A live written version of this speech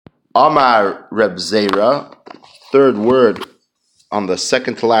Amar Reb Zera, third word on the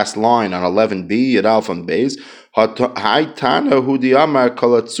second to last line on 11b, Yad Alf and Beis. Haitana hudi Amar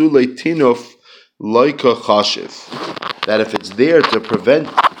kalatzule tinuf loika chashiv. That if it's there to prevent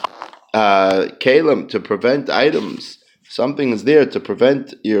kalim, to prevent items, something is there to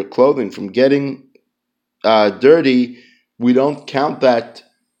prevent your clothing from getting dirty, we don't count that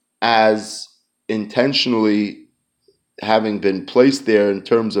as intentionally having been placed there in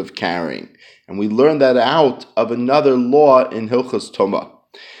terms of carrying. And we learn that out of another law in Hilchos Toma.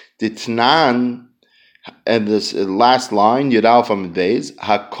 Ditnan, and this last line, Yud Alf Amud Beis,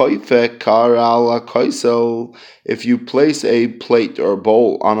 HaKoife kar al HaKoisel, if you place a plate or a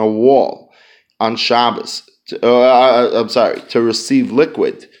bowl on a wall on Shabbos, to receive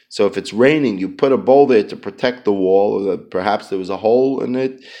liquid. So if it's raining, you put a bowl there to protect the wall, or perhaps there was a hole in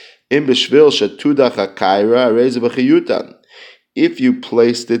it. If you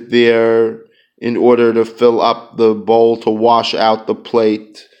placed it there in order to fill up the bowl to wash out the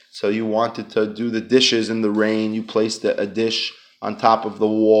plate, so you wanted to do the dishes in the rain, you placed a dish on top of the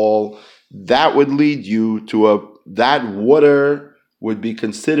wall, that would lead you to that water would be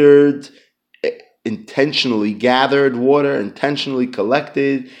considered intentionally gathered water, intentionally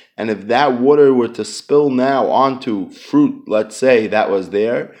collected, and if that water were to spill now onto fruit, let's say that was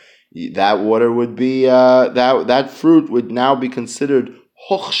there, that water would be that fruit would now be considered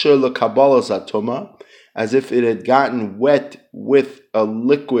hochsher lekabbalas atoma, as if it had gotten wet with a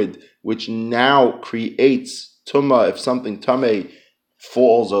liquid which now creates tuma if something tameh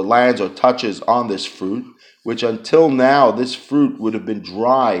falls or lands or touches on this fruit, which until now this fruit would have been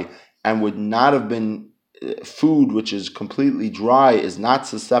dry and would not have been food which is completely dry is not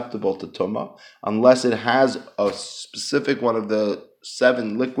susceptible to tuma unless it has a specific one of the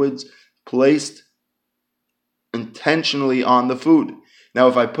 7 liquids placed intentionally on the food. Now,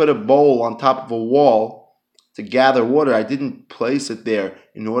 if I put a bowl on top of a wall to gather water, I didn't place it there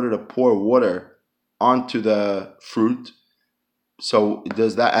in order to pour water onto the fruit. So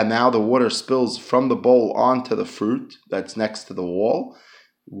does that, and now the water spills from the bowl onto the fruit that's next to the wall.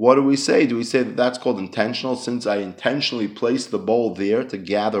 What do we say? Do we say that that's called intentional, since I intentionally placed the bowl there to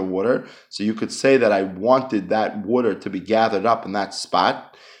gather water? So you could say that I wanted that water to be gathered up in that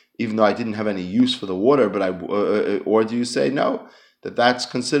spot, even though I didn't have any use for the water. But or do you say no, that that's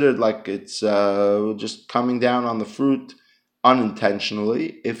considered like it's just coming down on the fruit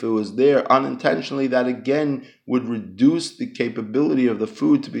unintentionally? If it was there unintentionally, that again would reduce the capability of the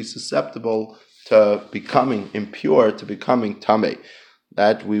food to be susceptible to becoming impure, to becoming tameh.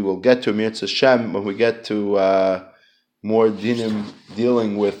 That we will get to Mirz Hashem when we get to more dinim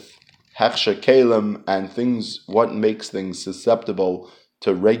dealing with hechsher kalim and things, what makes things susceptible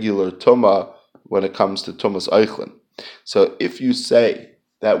to regular tumah when it comes to tumas eichlin. So if you say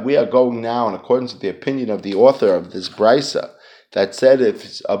that we are going now in accordance with the opinion of the author of this brisa that said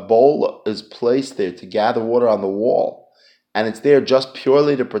if a bowl is placed there to gather water on the wall and it's there just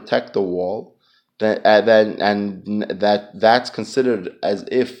purely to protect the wall, that's considered as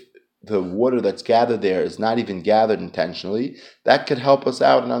if the water that's gathered there is not even gathered intentionally, that could help us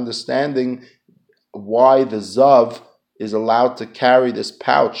out in understanding why the Zav is allowed to carry this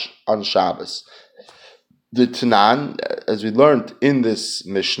pouch on Shabbos. The Tanan, as we learned in this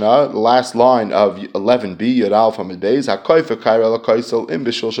Mishnah, the last line of 11b, Yud Alf Amud Beis,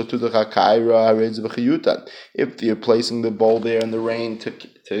 if you're placing the bowl there in the rain to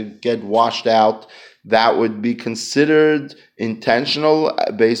get washed out, that would be considered intentional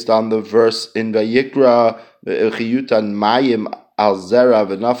based on the verse in Vayikra, Chiyutan Mayim al Zera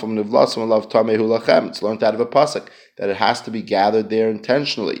v'nafam nivlasam alav tamehu lachem. It's learned out of a pasuk that it has to be gathered there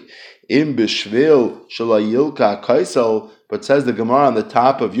intentionally. Im bishvil shalayilka kaisel, but says the Gemara on the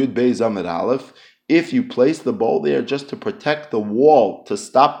top of Yud Beis Amud Aleph, if you place the bowl there just to protect the wall, to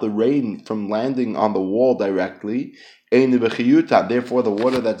stop the rain from landing on the wall directly, therefore the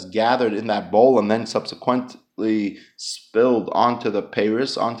water that's gathered in that bowl and then subsequently spilled onto the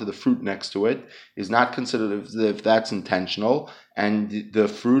peiros, onto the fruit next to it, is not considered as if that's intentional, and the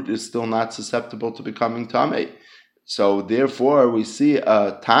fruit is still not susceptible to becoming tameh. So therefore, we see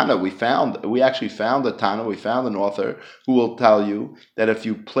a Tana. We actually found a Tana. We found an author who will tell you that if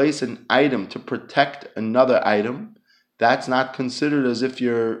you place an item to protect another item, that's not considered as if we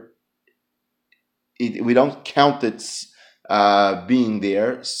don't count its being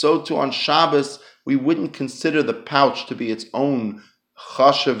there. So too on Shabbos, we wouldn't consider the pouch to be its own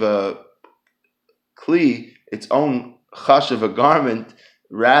chashiva kli, its own chashiva garment.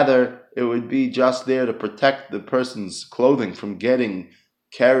 Rather, it would be just there to protect the person's clothing from getting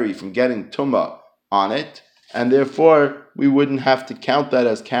tumah on it. and therefore we wouldn't have to count that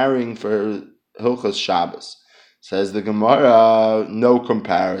as carrying for Hilchos Shabbos. Says the Gemara, no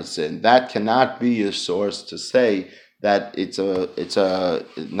comparison. That cannot be a source to say that it's a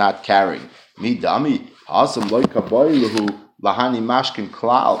not carrying. Midami hasam loy kaboiluhu lahani mashkin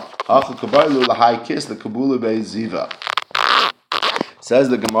klal hacha kaboilu lahai kis the kabula beziva. Says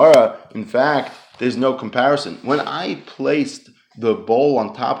the Gemara, in fact, there's no comparison. When I placed the bowl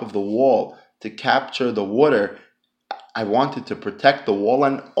on top of the wall to capture the water, I wanted to protect the wall,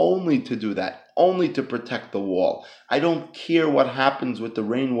 and only to do that, only to protect the wall. I don't care what happens with the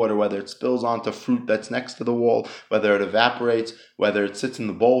rainwater, whether it spills onto fruit that's next to the wall, whether it evaporates, whether it sits in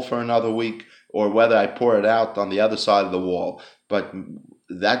the bowl for another week, or whether I pour it out on the other side of the wall. But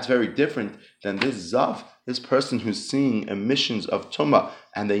that's very different than this Zav, this person who's seeing emissions of Tumah,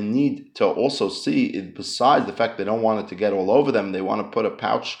 and they need to also see, besides the fact they don't want it to get all over them, they want to put a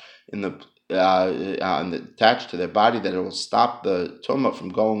pouch in the attached to their body that it will stop the tumah from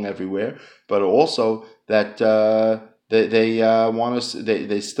going everywhere, but also that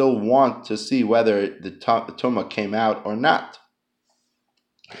they still want to see whether the tumah came out or not.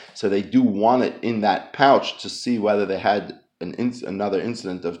 So they do want it in that pouch to see whether they had another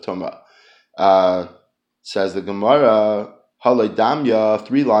incident of tumah. Says the Gemara, Halei Damya,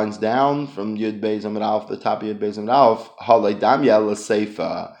 3 lines down from Yud Beis Amud Aleph, the top of Yud Beis Amud Aleph, Halei Damya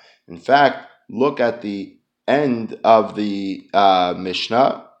l'Seifa. In fact, look at the end of the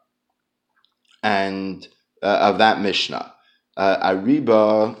Mishnah and of that Mishnah.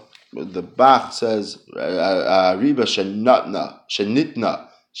 Ariba, the Bach says, Ariba shenitna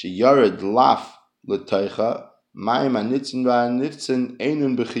sheyared laf l'teicha ma'im anitzin va'anitzin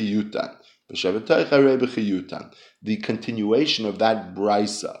einun b'chiyutan v'shavateicha re b'chiyutan. The continuation of that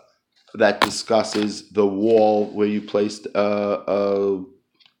brisa that discusses the wall where you placed a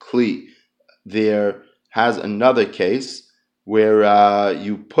kli. There has another case where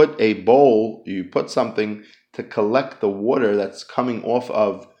you put a bowl, you put something to collect the water that's coming off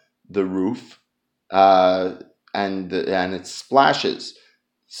of the roof, and it splashes.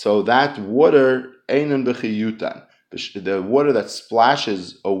 So that water, einan b'chiyutan, the water that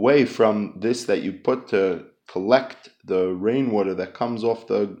splashes away from this that you put to collect the rainwater that comes off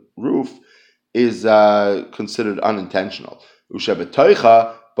the roof, is considered unintentional.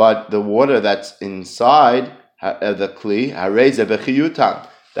 Ushabetoicha, but the water that's inside the kli, hareze bechiyutan,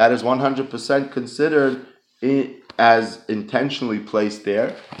 that is 100% considered as intentionally placed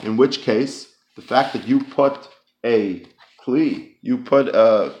there. In which case, the fact that you put a kli, you put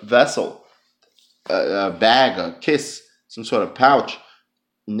a vessel, a bag, a kiss, some sort of pouch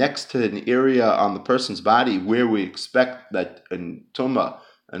next to an area on the person's body where we expect that an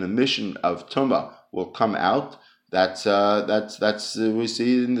emission of tumah will come out. That's we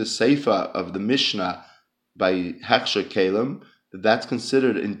see in the Seifa of the Mishnah by Hechsher Kalim that's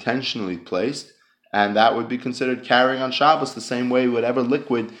considered intentionally placed, and that would be considered carrying on Shabbos the same way whatever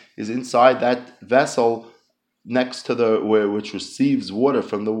liquid is inside that vessel next to which receives water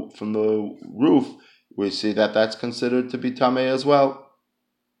from the roof. We see that that's considered to be tamei as well.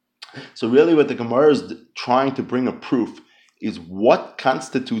 So really, what the Gemara is trying to bring a proof is what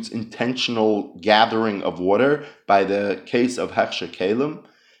constitutes intentional gathering of water by the case of Hechsher Kalim,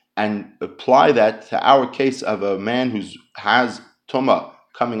 and apply that to our case of a man who has tumah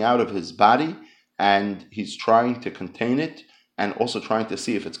coming out of his body, and he's trying to contain it, and also trying to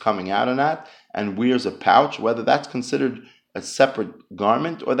see if it's coming out or not, and wears a pouch, whether that's considered a separate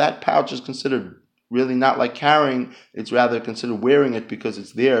garment, or that pouch is considered really not like carrying, it's rather considered wearing it because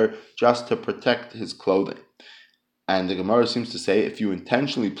it's there just to protect his clothing. And the Gemara seems to say if you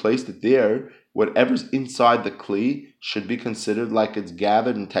intentionally placed it there, whatever's inside the kli should be considered like it's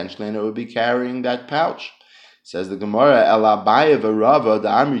gathered intentionally, and it would be carrying that pouch. Says the Gemara, El Abaye v'Rava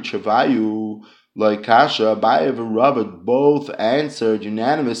da'amri travayu lo'ikasha. Abaye v'Rava both answered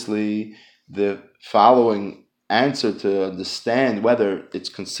unanimously the following answer to understand whether it's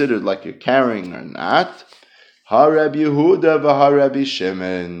considered like you're carrying or not. Ha-Reb Yehuda v'ha-Reb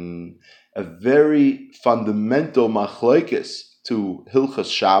Shimon. A very fundamental machlokes to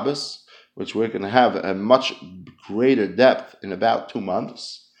Hilchos Shabbos, which we're going to have a much greater depth in about 2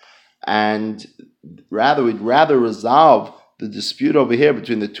 months. And we'd rather resolve the dispute over here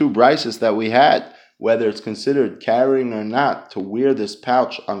between the two brises that we had, whether it's considered carrying or not to wear this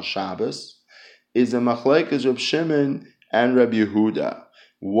pouch on Shabbos, is a machlokes Reb Shimon and Reb Yehuda.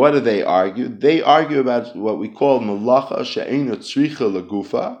 What do they argue? They argue about what we call malacha she'eino tzricha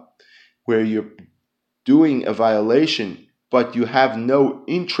legufa, where you're doing a violation, but you have no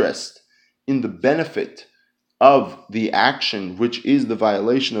interest in the benefit of the action, which is the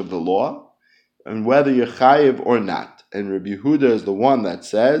violation of the law. and whether you're chayiv or not. And Rabbi Yehuda is the one that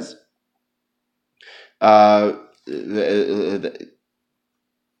says that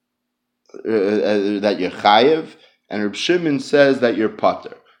you're chayiv, and Reb Shimon says that you're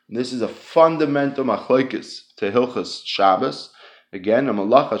pater. This is a fundamental machlokes to Hilchos Shabbos. Again, a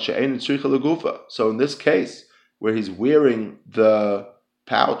malacha she'ein tzricha legufa. So in this case, where he's wearing the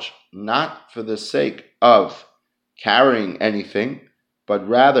pouch not for the sake of carrying anything, but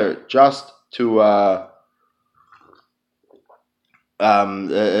rather just to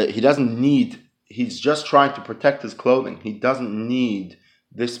he doesn't need. He's just trying to protect his clothing. He doesn't need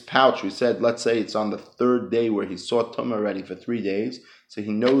this pouch. We said, let's say it's on the third day where he saw tumah already for 3 days, so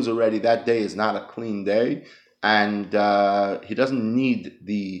he knows already that day is not a clean day, and he doesn't need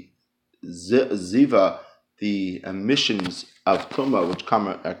the ziva, the emissions of tumah which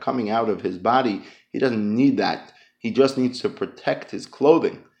are coming out of his body. He doesn't need that. He just needs to protect his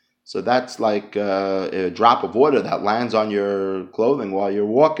clothing. So that's like a drop of water that lands on your clothing while you're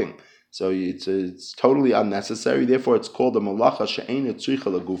walking. So it's totally unnecessary. Therefore, it's called a malacha she'ein tzricha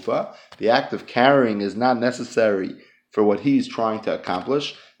legufa. The act of carrying is not necessary for what he's trying to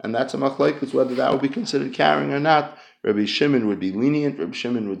accomplish, and that's a machlokes whether that would be considered carrying or not. Rabbi Shimon would be lenient. Rabbi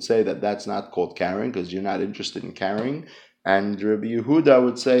Shimon would say that that's not called carrying because you're not interested in carrying, and Rabbi Yehuda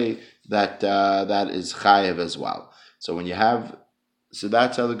would say that that is chayev as well. So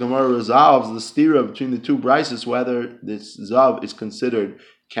that's how the Gemara resolves the stira between the two brises, whether this zav is considered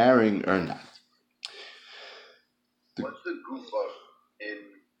carrying or not. What's the gufa in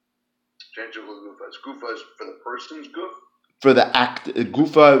tangible gufa? Is gufa for the person's guf? For the act,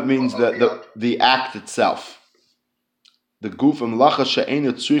 gufa means the act itself. The gufa malacha she'ein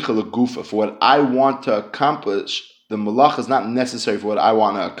tzricha legufa. For what I want to accomplish, the malacha is not necessary for what I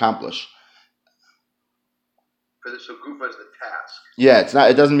want to accomplish. So gufa is the task. Yeah, it's not.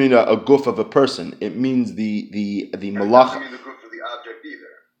 It doesn't mean a guf of a person. It means the malacha. It doesn't mean the guf of the object either.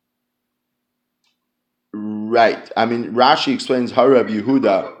 Right. I mean, Rashi explains Harab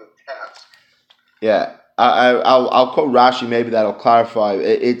Yehuda. Yeah, I'll quote Rashi. Maybe that'll clarify.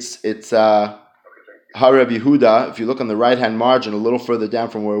 It's Harab Yehuda. If you look on the right hand margin, a little further down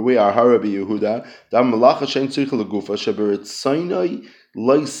from where we are, Harab Yehuda. Dam malacha shein tzricha legufa sheberit sainai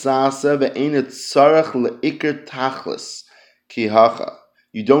loisasa ve'enet sarach leikar tachlis kihacha.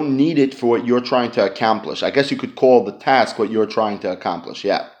 You don't need it for what you're trying to accomplish. I guess you could call the task what you're trying to accomplish.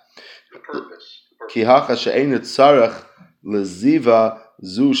 Yeah. The purpose. Kihacha she'enet sarach leziva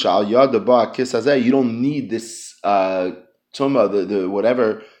zu shal yada ba kis hazeh. You don't need this tumah, the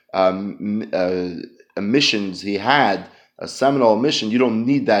whatever emissions he had, a seminal emission. You don't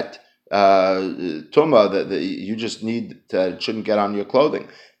need that tumah. That you just need to, it shouldn't get on your clothing.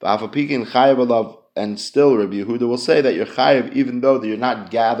 And still, Rabbi Yehuda will say that you're chayiv even though you're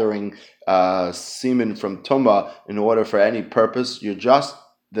not gathering semen from tumah in order for any purpose. You're just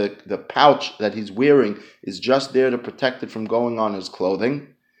the pouch that he's wearing is just there to protect it from going on his clothing.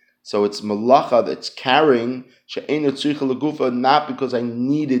 So it's malacha that's carrying she'ein tzricha legufa, not because I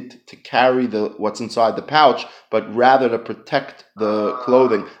need it to carry what's inside the pouch, but rather to protect the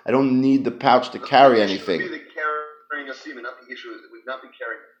clothing. I don't need the pouch to carry anything. The issue would be the carrying of semen, not the issue would not be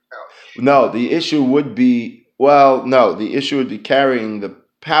carrying the pouch. No, the issue would be the issue would be carrying the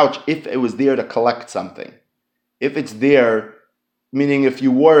pouch if it was there to collect something. If it's there, meaning if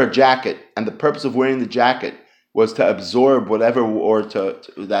you wore a jacket and the purpose of wearing the jacket was to absorb whatever, or to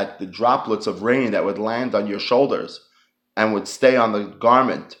that the droplets of rain that would land on your shoulders and would stay on the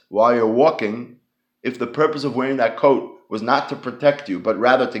garment while you're walking, if the purpose of wearing that coat was not to protect you, but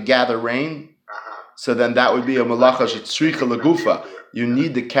rather to gather rain, so then that would be a malacha shetzricha legufa. You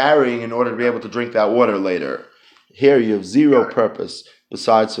need the carrying in order to be able to drink that water later. Here you have zero purpose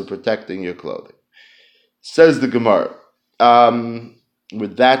besides for protecting your clothing. Says the Gemara.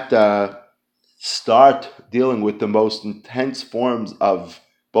 With that, start dealing with the most intense forms of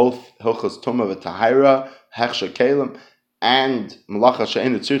both Hilchos Tumah v'Tahira, Hechsher Kelim, and Malacha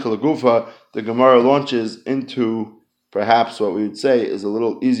She'ein Tzricha Legufa. The Gemara launches into perhaps what we would say is a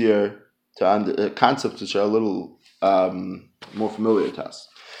little easier to concepts which are a little more familiar to us.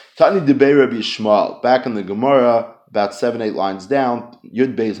 Tani Debei Rabbi Yishmael, back in the Gemara, about 7-8 lines down,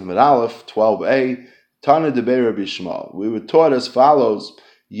 Yud Beis Amud Aleph 12a. Tana Debei Rabbi Yishmael. We were taught as follows: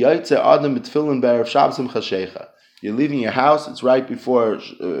 Yaitze Adam b'Tefillin b'Erev Shabbos Chashecha. You're leaving your house. It's right before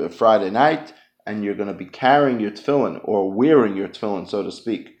Friday night, and you're going to be carrying your tefillin or wearing your tefillin, so to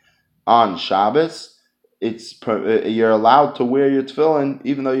speak, on Shabbos. You're allowed to wear your tefillin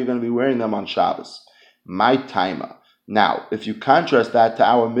even though you're going to be wearing them on Shabbos. My timer. Now, if you contrast that to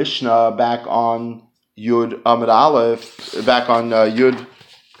our Mishnah back on Yud Amud Aleph, back on Yud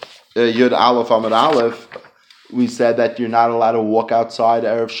Yud Aleph Amud Aleph, we said that you're not allowed to walk outside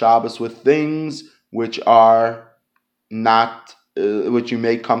Erev Shabbos with things which are not, which you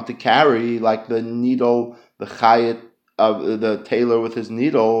may come to carry, like the needle, the chayit of the tailor with his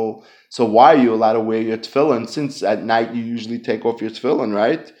needle. So why are you allowed to wear your tefillin? Since at night you usually take off your tefillin,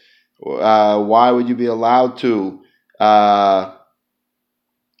 right? Why would you be allowed to? Why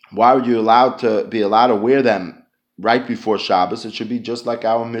would you be allowed to wear them right before Shabbos? It should be just like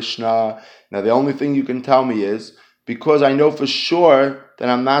our Mishnah. Now, the only thing you can tell me is because I know for sure that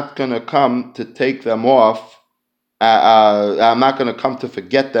I'm not going to come to take them off. I'm not going to come to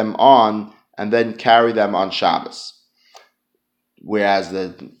forget them on and then carry them on Shabbos. Whereas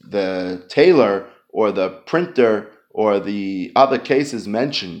the tailor or the printer or the other cases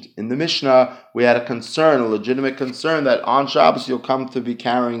mentioned in the Mishnah, we had a legitimate concern, that on Shabbos you'll come to be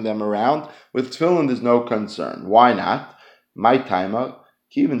carrying them around. With tefillin, there's no concern. Why not? My timer,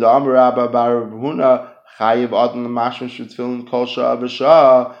 even the Amar Rabba Bar Huna Chayiv Adon Mashmash Tefillin Kol Shah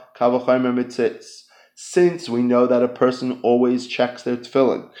V'Shah Kavachomer Mitzitz. Since we know that a person always checks their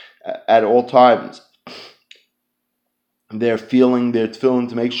tefillin at all times, they're feeling their tefillin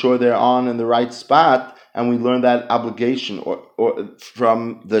to make sure they're on in the right spot, and we learn that obligation or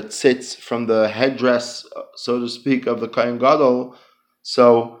from the tzitz, from the headdress, so to speak, of the Kohen Gadol.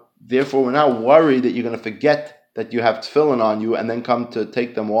 So therefore, we're not worried that you're going to forget that you have tefillin on you and then come to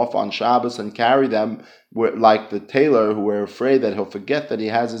take them off on Shabbos and carry them, like the tailor, who we're afraid that he'll forget that he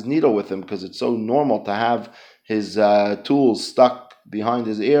has his needle with him, because it's so normal to have his tools stuck behind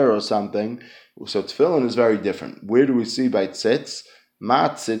his ear or something. So tefillin is very different. Where do we see by tzitz? Ma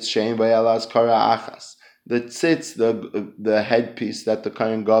tzitz shein b'elas kara achas. The tzitz, the headpiece that the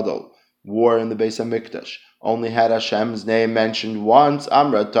Kohen Gadol wore in the Beis Hamikdash, only had Hashem's name mentioned once.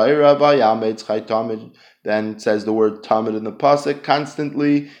 Amra Torah v'yametz chay tamid. Then it says the word tamid in the pasuk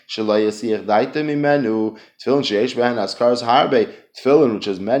constantly. Shalay yasich daita mimenu. Tefillin sheyesh behen askaras harbe. Tefillin, which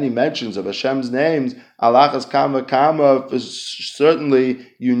has many mentions of Hashem's names. Alachas kama kama. Certainly,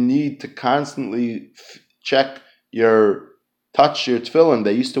 you need to constantly touch your tefillin.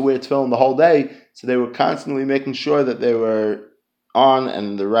 They used to wear tefillin the whole day, so they were constantly making sure that they were on and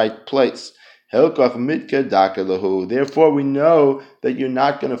in the right place. Therefore, we know that you're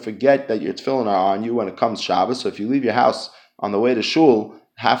not going to forget that your tefillin are on you when it comes Shabbos. So if you leave your house on the way to shul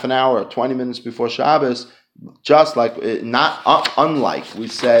half an hour or 20 minutes before Shabbos, just like, unlike we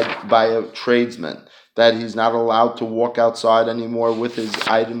said by a tradesman, that he's not allowed to walk outside anymore with his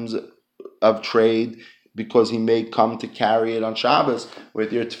items of trade because he may come to carry it on Shabbos.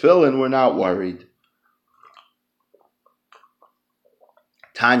 With your tefillin, we're not worried.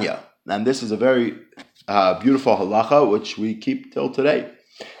 Tanya, and this is a very beautiful halacha which we keep till today.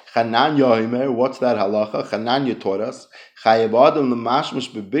 Chananya, what's that halacha? Chananya taught us, a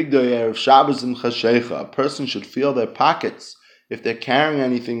person should feel their pockets if they're carrying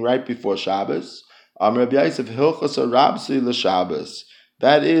anything right before Shabbos. That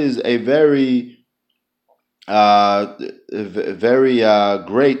is a very, very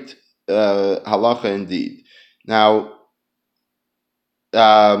great halacha indeed. Now,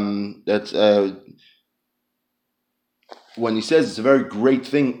 that's when he says it's a very great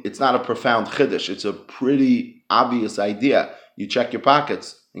thing, it's not a profound chiddush. It's a pretty obvious idea. You check your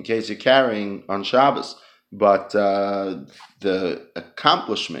pockets in case you're carrying on Shabbos. But the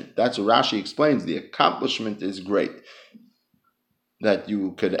accomplishment, that's what Rashi explains, the accomplishment is great. That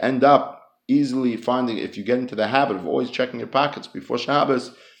you could end up easily finding, if you get into the habit of always checking your pockets before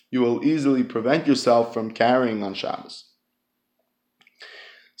Shabbos, you will easily prevent yourself from carrying on Shabbos.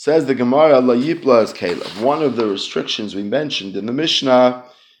 Says the Gemara, La Yipla is Caleb. One of the restrictions we mentioned in the Mishnah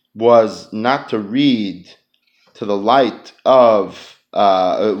was not to read to the light of,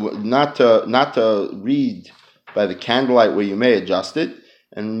 not to read by the candlelight where you may adjust it.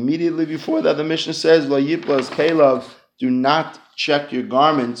 And immediately before that, the Mishnah says, La Yipla is Caleb. Do not check your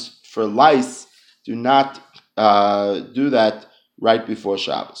garments for lice. Do not do that right before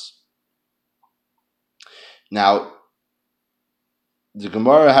Shabbos. Now, the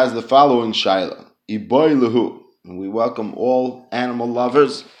Gemara has the following shaila. Iboy lehu. And we welcome all animal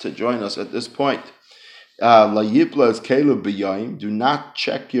lovers to join us at this point. La yipla is kelu b'yayim. Do not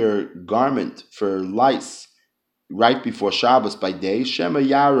check your garment for lice right before Shabbos by day. Shema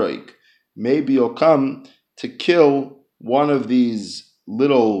yaroik. Maybe you'll come to kill one of these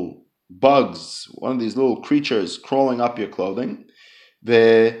little bugs, one of these little creatures crawling up your clothing.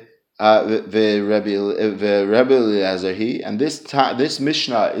 the Rabbi Eliezer and this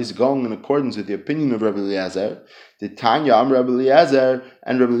Mishnah is going in accordance with the opinion of Rabbi Eliezer. The Tanya Rabbi Eliezer,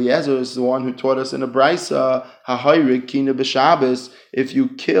 and Rabbi Eliezer is the one who taught us in a brisa hahayrik kina b'Shabbos. If you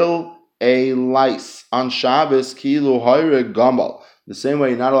kill a lice on Shabbos, kilu hayrik gamal. The same way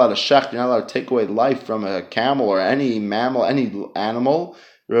you're not allowed to shech, you're not allowed to take away life from a camel or any mammal, any animal.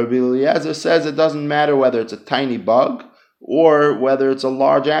 Rabbi Eliezer says it doesn't matter whether it's a tiny bug or whether it's a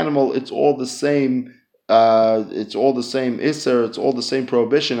large animal, it's all the same. It's all the same isser. It's all the same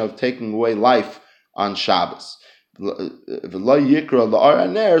prohibition of taking away life on Shabbos. And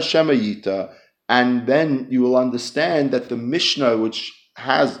then you will understand that the Mishnah, which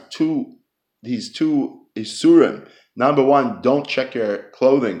has these two isurim. Number one, don't check your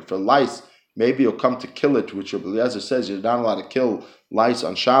clothing for lice. Maybe you'll come to kill it, which Rabbi Eliezer says you're not allowed to kill lice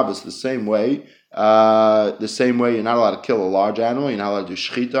on Shabbos the same way. You're not allowed to kill a large animal. You're not allowed to do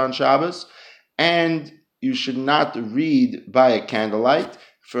shechita on Shabbos. And you should not read by a candlelight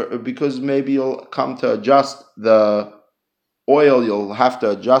because maybe you'll come to adjust the oil. You'll have to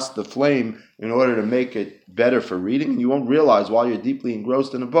adjust the flame in order to make it better for reading. And you won't realize while you're deeply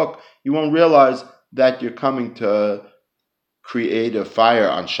engrossed in a book, you won't realize that you're coming to create a fire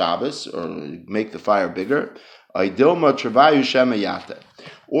on Shabbos or make the fire bigger. Or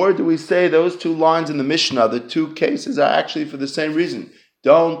do we say those two lines in the Mishnah, the two cases are actually for the same reason?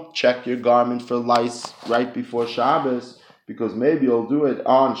 Don't check your garment for lice right before Shabbos because maybe you'll do it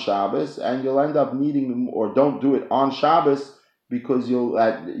on Shabbos and you'll end up needing, or don't do it on Shabbos because you'll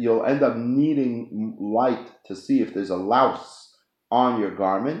end up needing light to see if there's a louse on your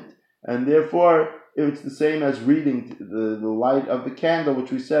garment, and therefore it's the same as reading the light of the candle,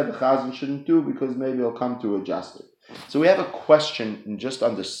 which we said the chazan shouldn't do because maybe he'll come to adjust it. So we have a question in just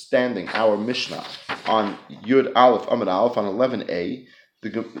understanding our Mishnah on Yud Aleph Amud Aleph on 11a.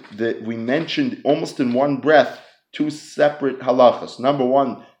 We mentioned almost in one breath two separate halachas. Number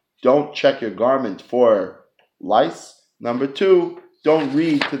one, don't check your garment for lice. Number two, don't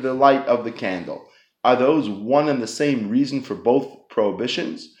read to the light of the candle. Are those one and the same reason for both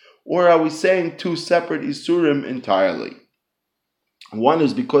prohibitions? Or are we saying two separate isurim entirely? One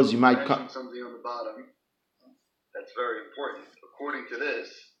is because you might come something on the bottom that's very important. According to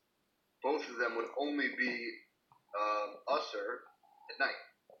this, both of them would only be usher at night.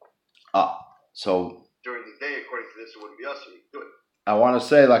 So during the day, according to this, it wouldn't be usher. You could do it. I want to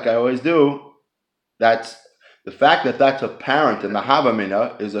say, like I always do, that's the fact that that's apparent in the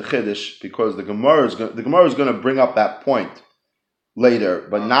Havamina is a chiddush because the Gemara is going to bring up that point later,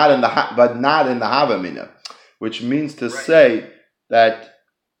 but not in the Havamina, which means to say that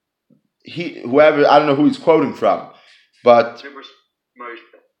whoever, I don't know who he's quoting from, but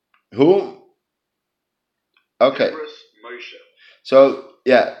who? Okay. So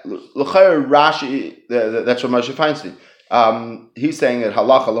yeah, Rashi, that's from Moshe Feinstein. He's saying it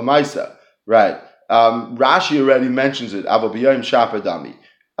halacha lemaisa, right? Rashi already mentions it. Avo b'yom shapadami.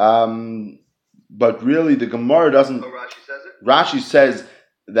 But really, the Gemara doesn't. Oh, Rashi says it. Rashi says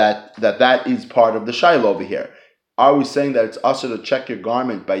that is part of the shaila over here. Are we saying that it's also to check your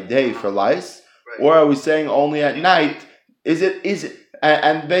garment by day for lice, right, or are we saying only at night? Is it?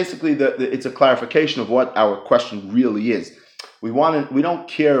 And basically, it's a clarification of what our question really is. We don't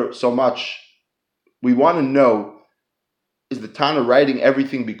care so much. We want to know: is the Tana writing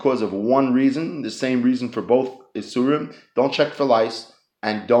everything because of one reason, the same reason for both isurim? Don't check for lice,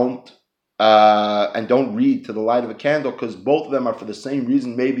 and don't read to the light of a candle because both of them are for the same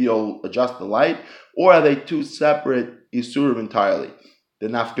reason. Maybe you'll adjust the light, or are they two separate isurim entirely? The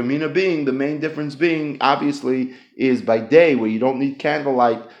nafkamina being, the main difference being, obviously, is by day where you don't need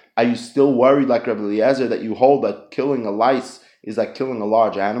candlelight. Are you still worried, like Rabbi Eliezer, that you hold that killing a lice is like killing a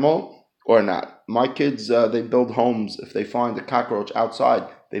large animal, or not? My kids, they build homes. If they find a cockroach outside,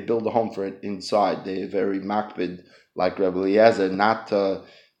 they build a home for it inside. They're very makbid, like Rabbi Eliezer, not to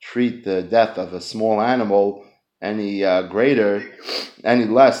treat the death of a small animal any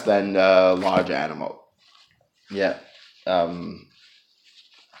less than a large animal. Yeah.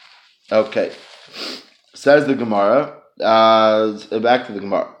 Okay. Says the Gemara. Back to the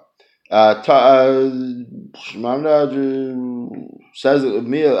Gemara. Says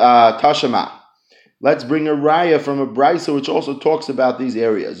Tashama. Let's bring a raya from a brisa which also talks about these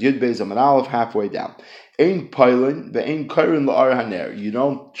areas. Yud Beis Amud Aleph, halfway down. Ein pilin ve'ein kairin la'ar haner. You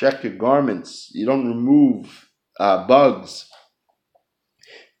don't check your garments. You don't remove bugs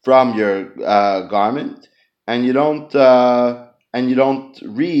from your garment, and you don't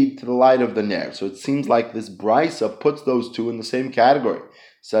read to the light of the ner. So it seems like this brisa puts those two in the same category.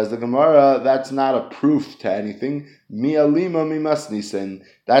 Says the Gemara, that's not a proof to anything. Mi alima mi masnisen.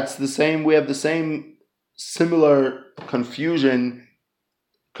 That's the same. We have the same similar confusing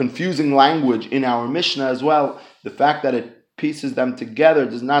language in our Mishnah as well. The fact that it pieces them together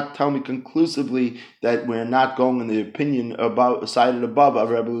does not tell me conclusively that we're not going in the opinion cited above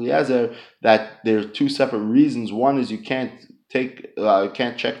of Rabbi Eliezer that there are two separate reasons. One is you can't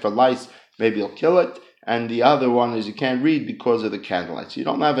check for lice, maybe you'll kill it, and the other one is you can't read because of the candlelight. So you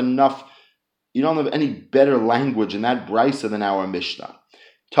don't have any better language in that brisa than our Mishnah.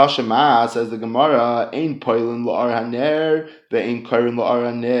 Tashema, says the Gemara, ein poilin la'ar haner ve'ein korin la'ar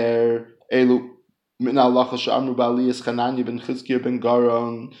haner elu min halacha she'amru ba'aliyas Chananya ben Chizkiya ben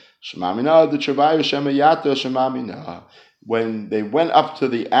Garon shema mina the Travayu shema yato shema mina. When they went up to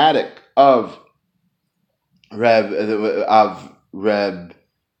the attic of Reb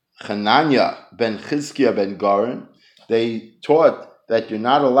Chananya ben Chizkiya ben Garon, they taught that you're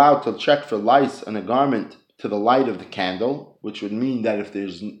not allowed to check for lice on a garment to the light of the candle, which would mean that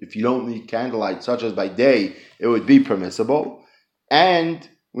if you don't need candlelight, such as by day, it would be permissible. And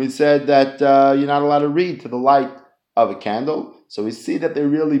we said that you're not allowed to read to the light of a candle. So we see that they're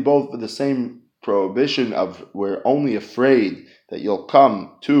really both for the same prohibition of we're only afraid that you'll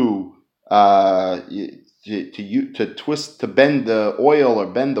come to bend the oil or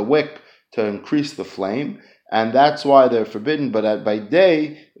bend the wick to increase the flame, and that's why they're forbidden. But by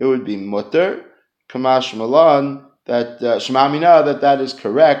day it would be mutter. Kamash Malan, that Shemamina, that is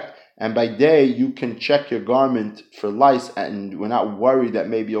correct, and by day you can check your garment for lice, and we're not worried that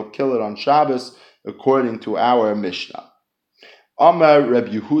maybe you'll kill it on Shabbos, according to our Mishnah. Amar Reb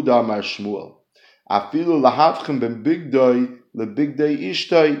Yehuda Amar Shmuel, Afilu lahavchem ben bigdoi lebigdoi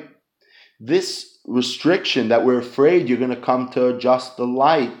ishtoi. This restriction that we're afraid you're going to come to adjust the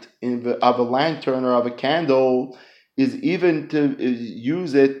light of a lantern or of a candle is even to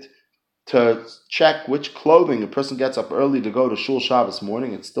use it to check which clothing a person gets up early to go to Shul Shabbos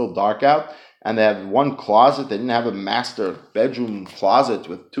morning. It's still dark out, and they have one closet. They didn't have a master bedroom closet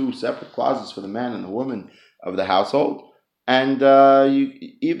with two separate closets for the man and the woman of the household. And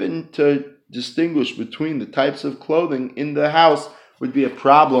even to distinguish between the types of clothing in the house would be a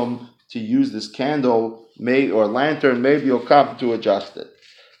problem to use this candle or lantern. Maybe you'll come to adjust it.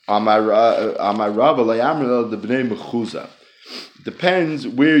 Depends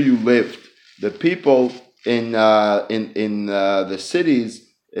where you lived. The people in the cities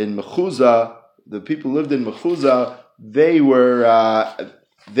in Mechuzah, the people lived in Mechuzah,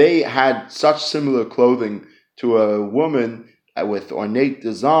 they had such similar clothing to a woman with ornate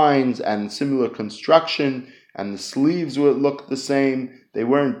designs and similar construction, and the sleeves would look the same. They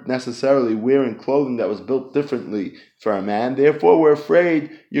weren't necessarily wearing clothing that was built differently for a man. Therefore, we're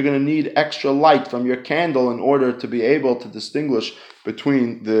afraid you're going to need extra light from your candle in order to be able to distinguish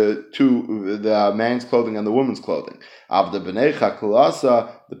between the man's clothing and the woman's clothing. Avda b'nei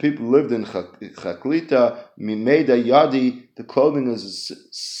chaklasa, the people who lived in chaklita, mimeda yadi, the clothing is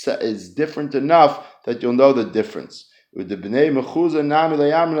different enough that you'll know the difference. With the bnei mechuzah nami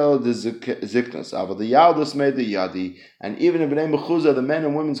layamrel the ziknas, avol the yaldus made the yadi, and even in bnei mechuzah, the men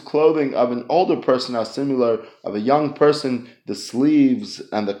and women's clothing of an older person are similar. Of a young person, the sleeves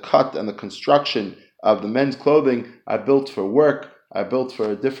and the cut and the construction of the men's clothing are built for work, are built for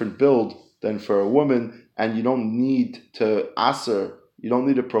a different build than for a woman, and you don't need to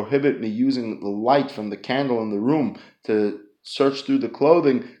prohibit me using the light from the candle in the room to search through the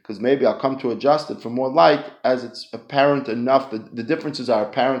clothing, because maybe I'll come to adjust it for more light, as it's apparent enough, the differences are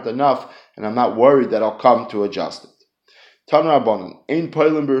apparent enough, and I'm not worried that I'll come to adjust it.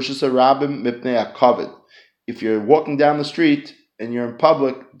 If you're walking down the street and you're in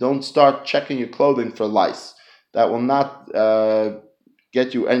public, don't start checking your clothing for lice. That will not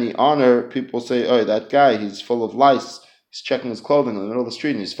get you any honor. People say, oh, that guy, he's full of lice. He's checking his clothing in the middle of the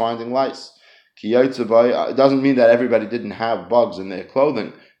street and he's finding lice. It doesn't mean that everybody didn't have bugs in their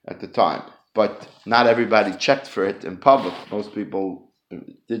clothing at the time, but not everybody checked for it in public. Most people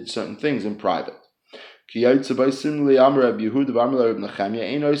did certain things in private. Do not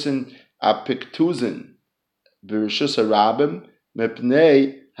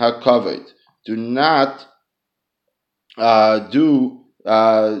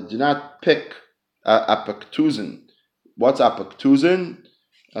pick apaktuzin. What's apaktuzin?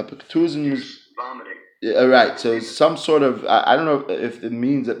 Apaktuzin is vomiting. Right. So some sort of, I don't know if it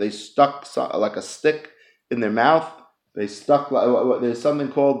means that they stuck like a stick in their mouth. They stuck, there's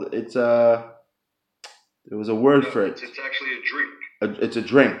something called, there was a word for it. It's actually a drink. It's a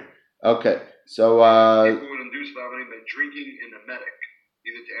drink. Okay. So people would induce vomiting by drinking an emetic,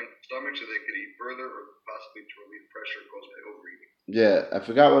 either to empty the stomach so they could eat further or possibly to relieve pressure caused by overeating. Yeah, I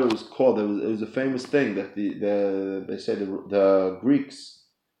forgot what it was called. It was a famous thing that they say the Greeks,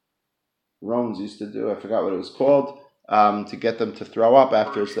 Romans used to do. I forgot what it was called. To get them to throw up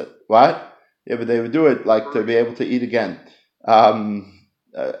after what? Yeah, but they would do it like to be able to eat again.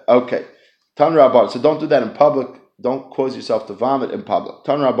 Okay. Tan Rabban. So don't do that in public. Don't cause yourself to vomit in public.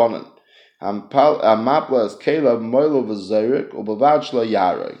 Tan Rabbanan.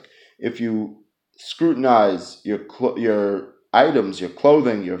 If you scrutinize your items, your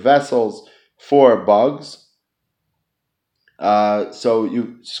clothing, your vessels for bugs, so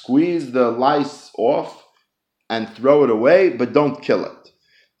you squeeze the lice off and throw it away, but don't kill it.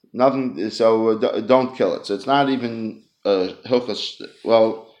 Nothing. So don't kill it. So it's not even hilchos.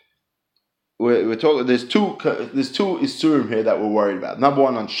 Well, we're talking. There's two isurim here that we're worried about. Number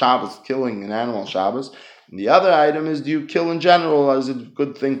one, on Shabbos, killing an animal on Shabbos. And the other item is, do you kill in general? Is it a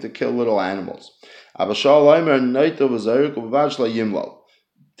good thing to kill little animals?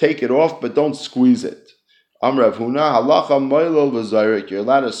 Take it off, but don't squeeze it. Amrav Huna halacha moilol v'zayrik. You're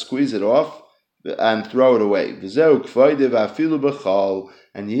allowed to squeeze it off and throw it away.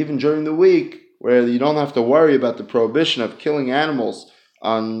 And even during the week, where you don't have to worry about the prohibition of killing animals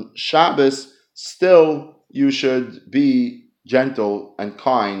on Shabbos, still you should be gentle and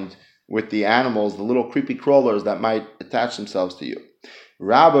kind with the animals, the little creepy crawlers that might attach themselves to you.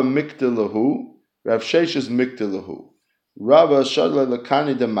 Rabba miktelahu, Rav Sheshes miktelahu. Rabba shadla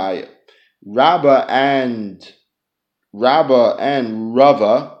lakani demaya. Rabba and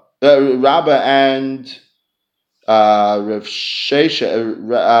Rava, Rav Sheshes,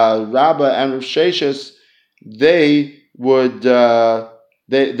 Rabba and Rav Sheshes, they would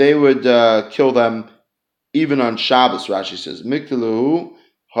kill them even on Shabbos. Rashi says, "Miktelahu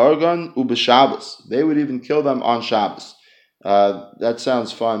hargan u'b'Shabbos." They would even kill them on Shabbos. That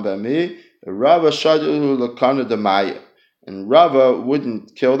sounds fine by me. Rava shadu lakana demaya. And Rava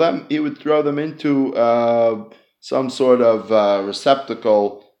wouldn't kill them; he would throw them into some sort of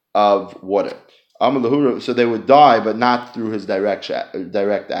receptacle of water. So they would die, but not through his direct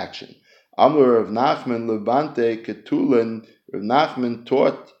action. Amr of Nachman Levante Ketulin. Rav Nachman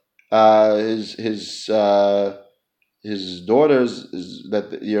taught his daughters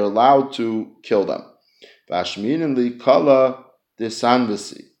that you're allowed to kill them. Vashminli kala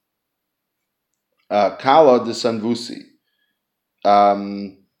desanvusi. Kala desanvusi.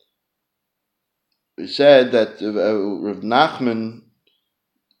 We said that Rav Nachman,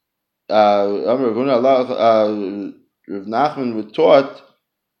 Rav Nachman was taught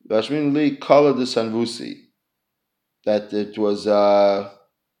Vashmin li kala de sanvusi, that it was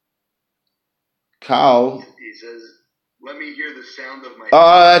Kal. He says, "Let me hear the sound of my."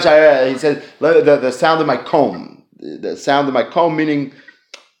 Oh, that's right. He said the sound of my comb. The sound of my comb, meaning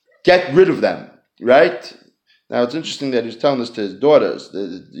get rid of them. Right. Now, it's interesting that he's telling this to his daughters.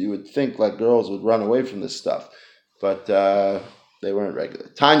 You would think like girls would run away from this stuff, but they weren't regular.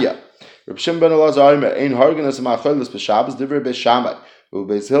 Tanya, Reb Shimon ben Elazar ein harganas ma'acholis b'Shabbos divrei b'Shamai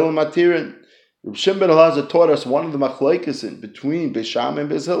u'beis Hillel matirin. Reb Shimon ben Elazar taught us one of the machlokes between Beis Shammai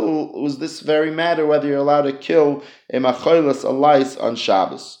and Beis Hillel was this very matter, whether you're allowed to kill a macholis, a lice, on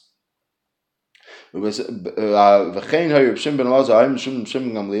Shabbos. V'chein Reb Shimon ben Elazar Reb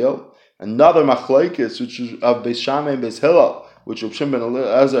Shimon Gamliel. Another machlokes, which is of Beis Shammai and Beis Hillel, which Reb Shimon ben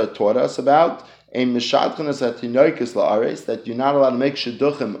Elazar taught us about, that you're not allowed to make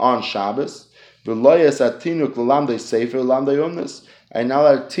shidduchim on Shabbos. You're not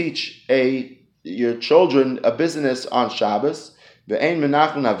allowed to teach your children a business on Shabbos. And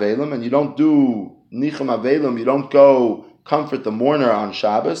you don't do nichum avelim, you don't go comfort the mourner on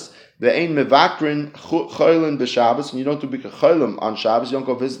Shabbos. And you don't do bika cholim on Shabbos. You don't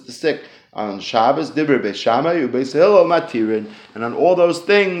go visit the sick on Shabbos. And on all those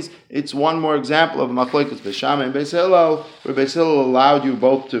things, it's one more example of machlokes Beis Shammai and Beis Hillel, where Beis Hillel allowed you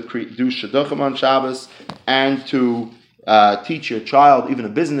both to do shidduchim on Shabbos and to teach your child even a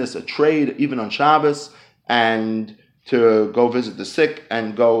business, a trade, even on Shabbos, and to go visit the sick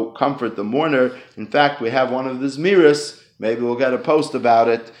and go comfort the mourner. In fact, we have one of the Zmiris. Maybe we'll get a post about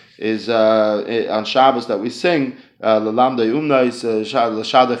it. Is on Shabbos that we sing L'lamdei umnais l'shadei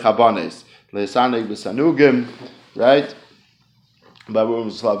chabanes l'saneg b'sanugim, right?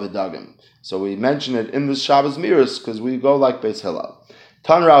 So we mention it in the Shabbos Miras because we go like Beis Hillel.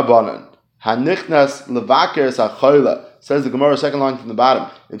 Tan Rabbanan hanichnas levaker sachoila, says the Gemara, second line from the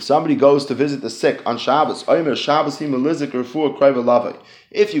bottom. If somebody goes to visit the sick on Shabbos, oimer Shabbos himelizik refuah krayva lavei.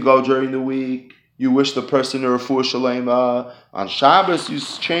 If you go during the week, you wish the person a refuah shalema. On Shabbos, you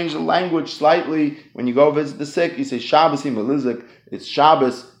change the language slightly. When you go visit the sick, you say Shabbos himelizik. It's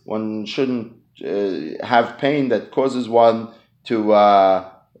Shabbos. One shouldn't have pain that causes one to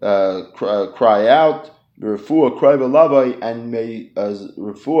cry out. Refuah cry v'lavai, and may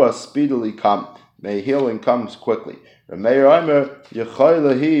refuah speedily come. May healing comes quickly. Meir Omer Yechai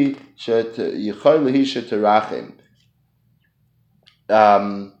Lehi Sheterachim.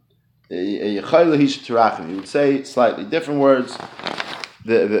 You would say slightly different words.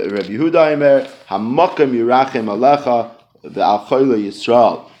 The Rabbi Yehuda Omer Hamakam Yirachim Alecha VeAlchoyle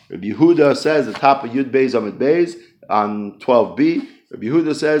Yisrael. Rabbi Yehuda says the top of Yud Beis Amid Beis on 12b. Rabbi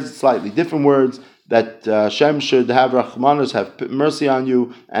Yehuda says slightly different words, that Hashem should have Rachmanus, have mercy on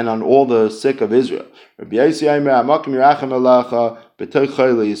you and on all the sick of Israel. Rabbi Yossi Omer Hamakim Yirachem Alecha B'toich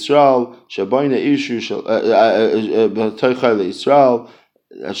Chayil Yisrael Shaboyne Ishu B'toich Chayil Yisrael.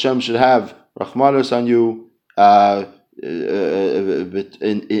 Hashem should have Rachmanus on you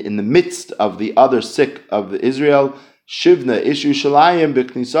in the midst of the other sick of Israel. Shivna Ishu Shalayim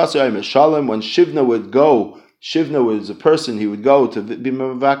B'knisasayim Shalom. When Shivna would go, Shivna was a person, he would go to be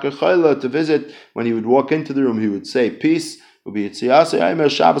Mavakar Chayla, to visit. When he would walk into the room, he would say peace. Would be Shabbos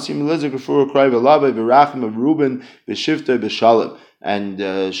Yimelizik Refuah Cry V'Lavei V'Rachim of Reuben V'Shivta B'Shalom. And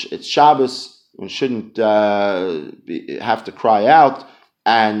it's Shabbos, one shouldn't have to cry out,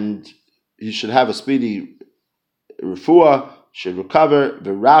 and he should have a speedy refuah, should recover.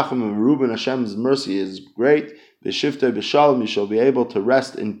 V'Rachim of Reuben, Hashem's mercy is great. V'Shivta B'Shalom, you shall be able to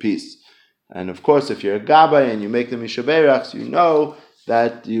rest in peace. And of course, if you're a gabbai and you make the mishaberachs, you know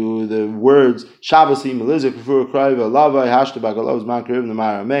that the words Shabbos Yimelizik Refuah Cry V'Lavai Hashta B'Galos Man Kariv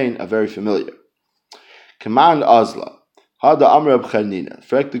Nemar Amen are very familiar. Command Azla Hada Amr Ab Chanina.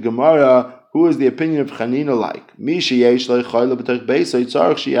 Frek the Gemara, who is the opinion of Chanina like? Mishi Yesh Lei Chayla B'Toich Beisay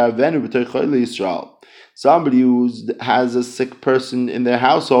Tzarich She'Yavenu B'Toich Chayla Yisrael. Somebody who has a sick person in their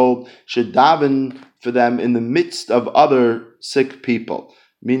household should daven for them in the midst of other sick people,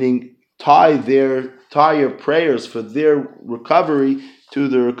 meaning tie your prayers for their recovery to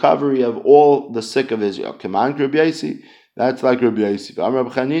the recovery of all the sick of Israel. Command Rabbi Yossi, that's like Rabbi Yossi.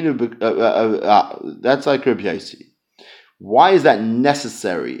 That's like Rabbi Yossi. Why is that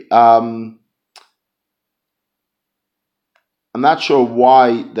necessary? I'm not sure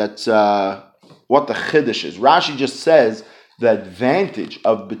why that's what the chiddush is. Rashi just says the advantage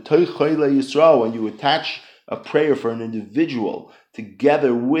of B'toich Chayla Yisrael, when you attach a prayer for an individual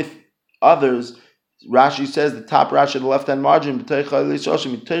together with others. Rashi says, the top Rashi at the left-hand margin,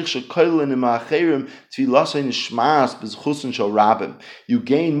 you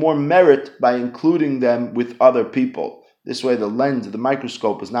gain more merit by including them with other people. This way the lens, the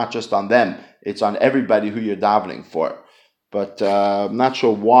microscope is not just on them, it's on everybody who you're davening for. But I'm not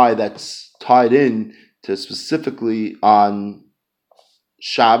sure why that's tied in to specifically on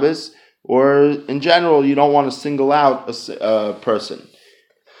Shabbos, or in general, you don't want to single out a person.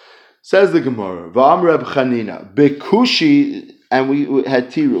 Says the Gemara, V'am Reb Chanina, Bekushi, and we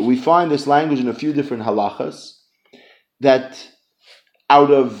had Tiru. We find this language in a few different halachas, that out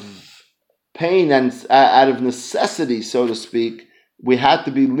of pain and out of necessity, so to speak, we had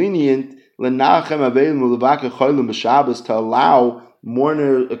to be lenient to allow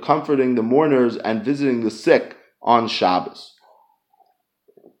comforting the mourners and visiting the sick on Shabbos.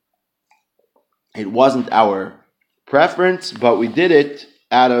 It wasn't our preference, but we did it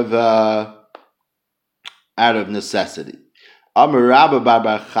out of necessity.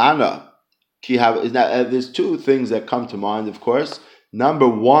 There's two things that come to mind, of course. Number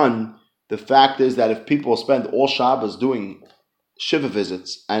one, the fact is that if people spend all Shabbos doing Shiva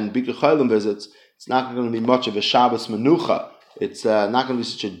visits and Bikur Cholim visits, it's not going to be much of a Shabbos menucha. It's not going to be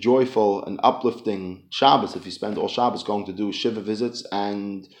such a joyful and uplifting Shabbos if you spend all Shabbos going to do Shiva visits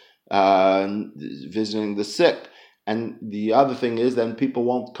and visiting the sick. And the other thing is, then people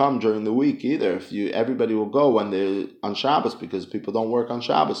won't come during the week either. Everybody will go when they're on Shabbos, because people don't work on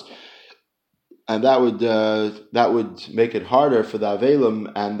Shabbos, and that would make it harder for the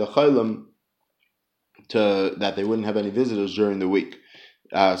Avelim and the Chaylim that they wouldn't have any visitors during the week.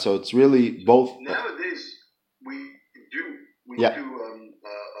 So it's really both. Nowadays we do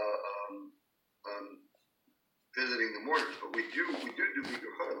visiting the mourners, but we do Bikur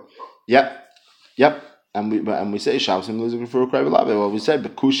Chaylim. Yep. And we say Shabbos and Lizik for a cry v'lavei. Well, we said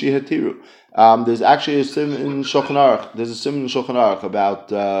Bekushi Hatiru. There's actually a sim in Shulchan Aruch. There's a sim in Shulchan Aruch about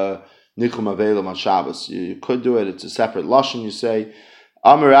Nichum Avelim on Shabbos. You could do it. It's a separate lashon. You say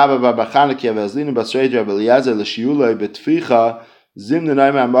Amar Rabba Bar Bachana Ki Avezlinu Basrei Rabbi Eliezer L'Shiulei Betficha Zim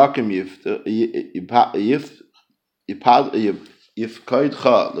Nenayim Amakim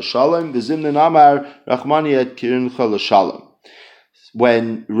Yifkaidcha L'Shalom V'Zim Nenamar Rachmani Et Kirincha L'Shalom.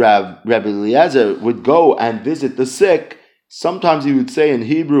 When Rabbi Eliezer would go and visit the sick, sometimes he would say in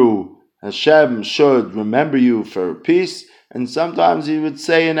Hebrew, Hashem should remember you for peace, and sometimes he would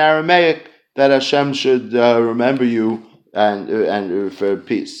say in Aramaic that Hashem should remember you and for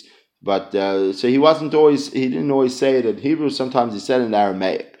peace. But so he didn't always say it in Hebrew. Sometimes he said it in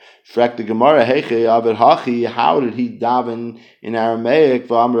Aramaic. Frek the Gemara, how did he daven in Aramaic?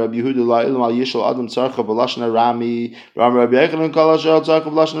 Rabbi Yehuda la'ilam al yishal adam tzarcha b'lashon arami. Rabbi Yechanan kol asher tzarcha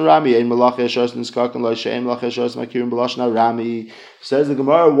b'lashon arami. Ein malach yeshos niskaken lo she'em malach yeshos makirim b'lashon arami. Says the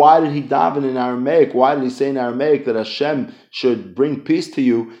Gemara, why did he daven in Aramaic? Why did he say in Aramaic that Hashem should bring peace to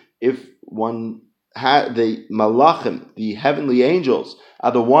you if one had the malachim, the heavenly angels,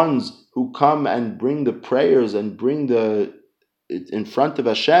 are the ones who come and bring the prayers and bring the in front of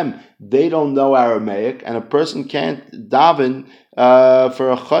Hashem? They don't know Aramaic, and a person can't daven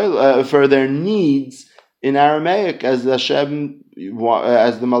for their needs in Aramaic, as Hashem,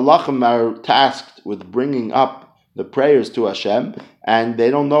 as the malachim are tasked with bringing up the prayers to Hashem, and they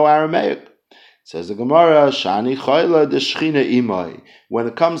don't know Aramaic. Says the Gemara, Shani Chayla de Shechina Imai. When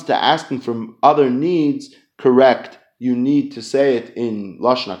it comes to asking for other needs, correct, you need to say it in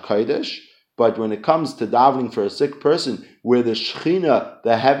Lashon HaKodesh. But when it comes to davening for a sick person, where the Shechina,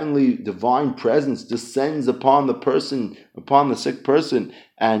 the heavenly divine presence, descends upon the person, upon the sick person,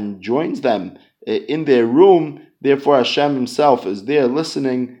 and joins them in their room, therefore Hashem himself is there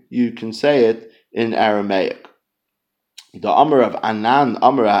listening, you can say it in Aramaic. The Amar of Anan,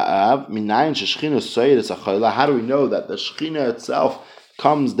 Amar Ha'av, Minayin Shechina Soyedes HaChayla. How do we know that the Shechina itself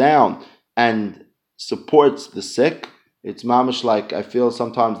comes down and supports the sick? It's mamish like, I feel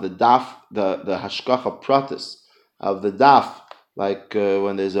sometimes the daf, the hashkacha pratis of the daf, like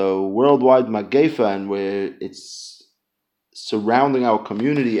when there's a worldwide magefa and where it's surrounding our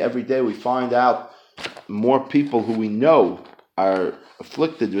community every day, we find out more people who we know are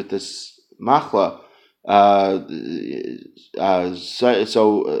afflicted with this machla.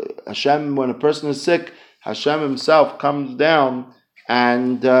 So Hashem, when a person is sick, Hashem himself comes down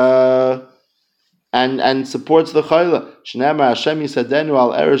and supports the chayla. Shnema Hashem yisadenu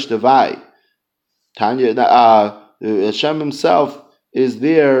al eresh devai. Tanya, Hashem himself is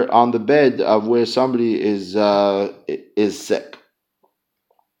there on the bed of where somebody is sick.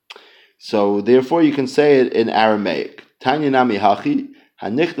 So therefore, you can say it in Aramaic. Tanya nami hachi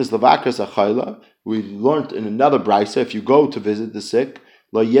hanichnas levakras achayla. We learned in another brisa, if you go to visit the sick,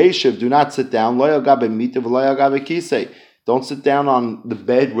 lo yeshiv, do not sit down, lo yagabe mitav, lo yagabe kisei. Don't sit down on the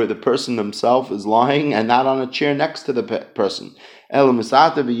bed where the person himself is lying and not on a chair next to the person.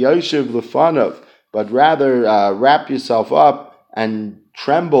 But rather wrap yourself up and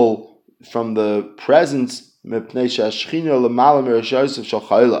tremble from the presence, because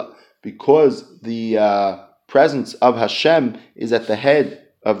the presence of Hashem is at the head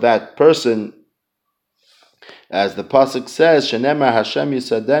of that person. As the pasuk says, Shenemar Hashem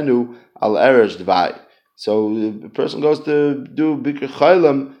yisadenu al eresh dvai. So the person goes to do Bikr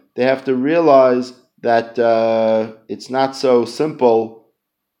Chaylam, they have to realize that it's not so simple.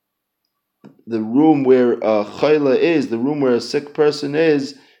 The room where a Chayla is, the room where a sick person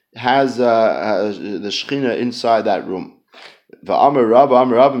is, has the Shechina inside that room. Where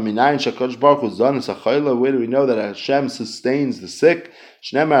do we know that Hashem sustains the sick?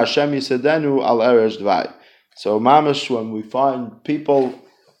 Hashem yisadenu al eresh dvai. So mamash, when we find people,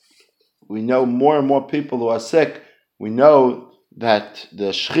 we know more and more people who are sick, we know that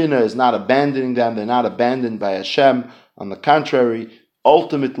the Shechina is not abandoning them, they're not abandoned by Hashem. On the contrary,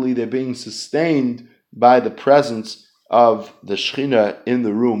 ultimately they're being sustained by the presence of the Shechina in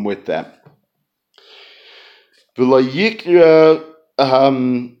the room with them. The Layikra,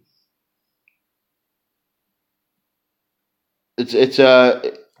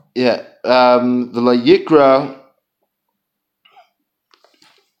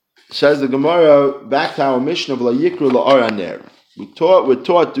 says the Gemara, back to our mission of Layikra la'araner. We're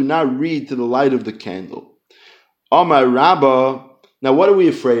taught, do not read to the light of the candle. Amar Rabba. Now, what are we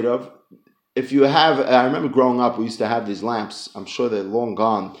afraid of? If you have, I remember growing up, we used to have these lamps. I'm sure they're long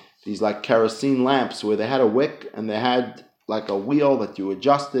gone. These like kerosene lamps where they had a wick and they had like a wheel that you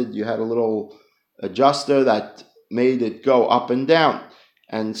adjusted. You had a little adjuster that made it go up and down.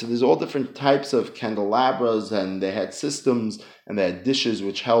 And so there's all different types of candelabras, and they had systems, and they had dishes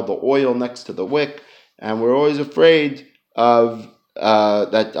which held the oil next to the wick. And we're always afraid of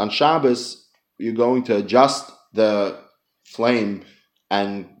that on Shabbos you're going to adjust the flame,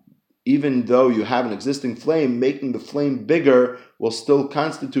 and even though you have an existing flame, making the flame bigger will still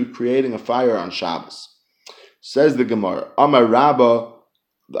constitute creating a fire on Shabbos. Says the Gemara, Amar Rabba,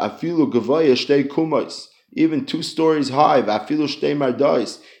 afilu gavoya shtei kumos. even 2 stories high, v'afilu shtei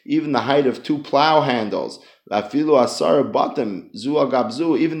mardois, even the height of 2 plow handles, v'afilu asara batim, zu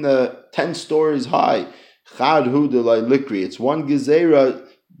agabzu, even the 10 stories high, chad hu delay likri, it's 1 gezerah,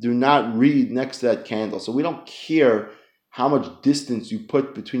 do not read next to that candle. So we don't care how much distance you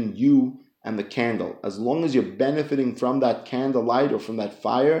put between you and the candle. As long as you're benefiting from that candlelight or from that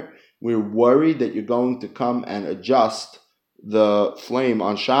fire, we're worried that you're going to come and adjust the flame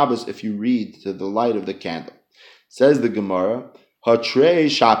on Shabbos if you read to the light of the candle. Says the Gemara, Hatrei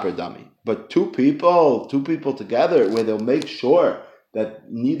shaper dami. But two people together, where they'll make sure that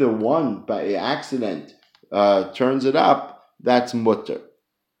neither one by accident turns it up, that's mutter.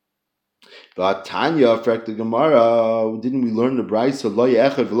 But Tanya, fact the Gemara, didn't we learn the Brayso lo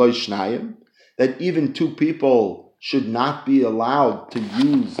yechad v'lo shnayim, that even 2 people should not be allowed to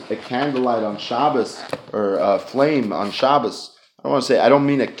use a candlelight on Shabbos or a flame on Shabbos? I don't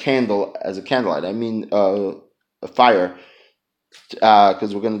mean a candle as a candlelight. I mean a fire,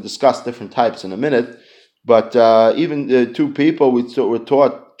 because we're going to discuss different types in a minute. But even the 2 people we're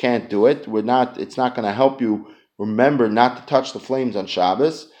taught can't do it. It's not going to help you remember not to touch the flames on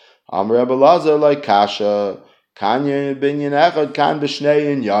Shabbos. Amr Rabbi Lazar like kasha. It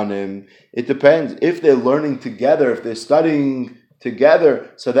depends. If they're learning together, if they're studying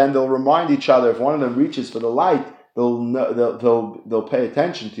together, so then they'll remind each other. If one of them reaches for the light, they'll pay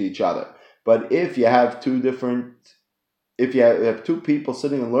attention to each other. But if you have 2 people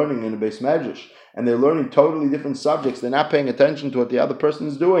sitting and learning in a beis medrash, and they're learning totally different subjects, they're not paying attention to what the other person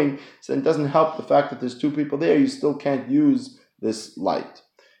is doing, so it doesn't help the fact that there's 2 people there. You still can't use this light.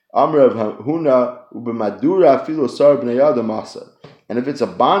 And if it's a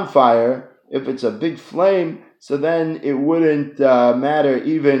bonfire, if it's a big flame, so then it wouldn't matter.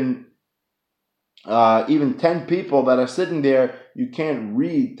 Even 10 people that are sitting there, you can't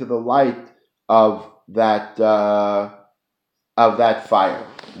read to the light of that fire.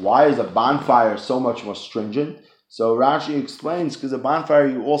 Why is a bonfire so much more stringent? So Rashi explains, because a bonfire,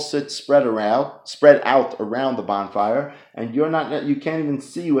 you all sit spread out around the bonfire, and you can't even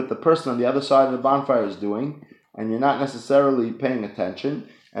see what the person on the other side of the bonfire is doing, and you're not necessarily paying attention,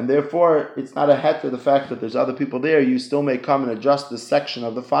 and therefore it's not a het for the fact that there's other people there. You still may come and adjust the section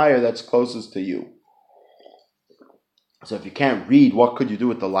of the fire that's closest to you. So if you can't read, what could you do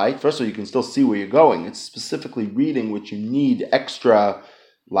with the light? First of all, you can still see where you're going. It's specifically reading which you need extra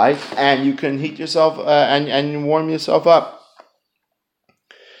light, and you can heat yourself and warm yourself up.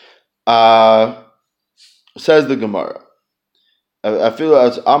 Says the Gemara, I feel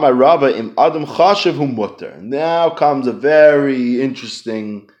as Amar Rabbi im Adam Chashav hu mutter. Now comes a very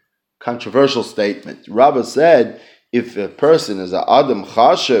interesting, controversial statement. Rabbi said, if a person is an Adam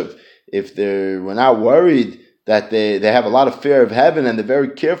Chashav, if we're not worried that they have a lot of fear of heaven and they're very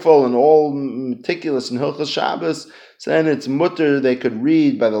careful and all meticulous in Hilchos Shabbos, so then it's mutter, they could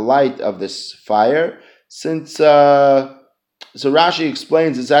read by the light of this fire. Since so Rashi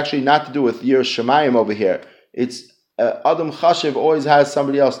explains it's actually not to do with Yiras Shamayim over here. It's Adam Chashiv always has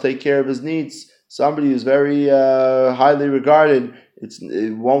somebody else take care of his needs. Somebody who's very highly regarded.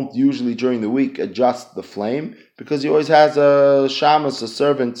 It won't usually during the week adjust the flame because he always has a shamas, a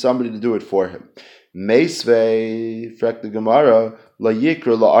servant, somebody to do it for him. Meisvei, frek the Gemara, la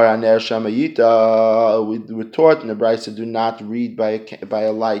yikra la araner shamayita. We're taught in the Brayso, do not read by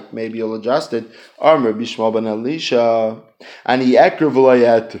a light. Maybe you'll adjust it. Amr bishma ben Elisha, and he ekra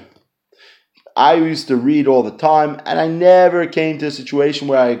v'layet. I used to read all the time, and I never came to a situation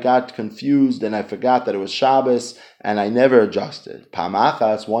where I got confused and I forgot that it was Shabbos, and I never adjusted.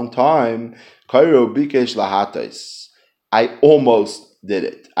 Pamachas, one time, kairo bikesh lahatais. I almost did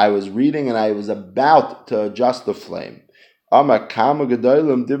it. I was reading and I was about to adjust the flame. And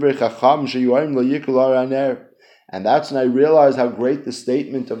that's when I realized how great the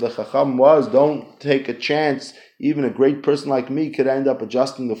statement of the Chacham was. Don't take a chance. Even a great person like me could end up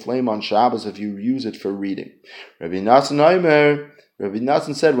adjusting the flame on Shabbos if you use it for reading. Rabbi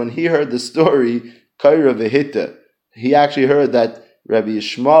Nassan said when he heard the story, Kaira v'Hitta, he actually heard that Rabbi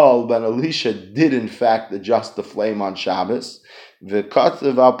Yishmael ben Elisha did in fact adjust the flame on Shabbos. It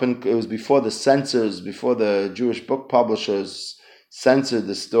was before the censors, before the Jewish book publishers censored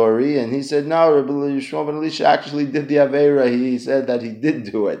the story, and he said, no, Rabbi Yishmael ben Elisha actually did the Aveira. He said that he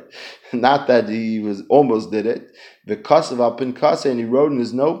did do it, not that he was almost did it. And he wrote in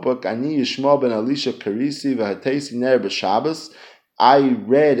his notebook, Ani Yishmael ben Elisha karisi v'hatesi ner b'Shabbos. I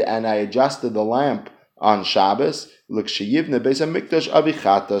read and I adjusted the lamp on Shabbos. And when the Beis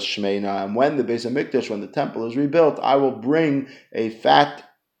Hamikdash, when the temple is rebuilt, I will bring a fat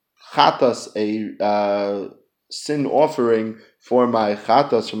chatas, a sin offering for my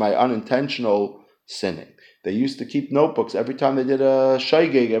chatas, for my unintentional sinning. They used to keep notebooks. Every time they did a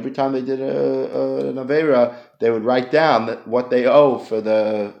shaygig, every time they did an avera, they would write down what they owe for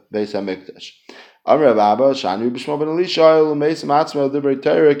the Beis HaMikdash.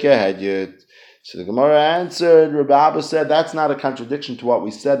 So the Gemara answered, Rabbi Abba said that's not a contradiction to what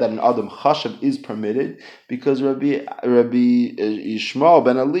we said, that an Adam Chashav is permitted, because Rabbi Yishmael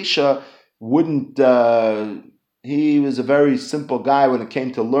ben Elisha wouldn't, he was a very simple guy when it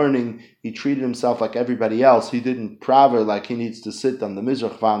came to learning. He treated himself like everybody else. He didn't praver like he needs to sit on the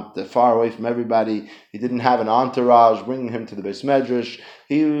Mizrach Vant, far away from everybody. He didn't have an entourage bringing him to the Beis Medrash.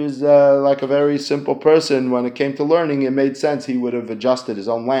 He was like a very simple person. When it came to learning, it made sense. He would have adjusted his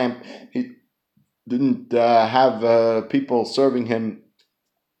own lamp. He didn't have people serving him.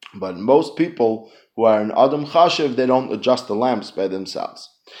 But most people who are an Adam Chashiv, they don't adjust the lamps by themselves.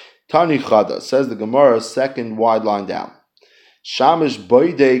 Tani Chada, says the Gemara, second wide line down. Shamish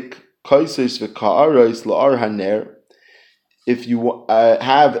boidek kaisis v'ka'arais la'ar haner. If you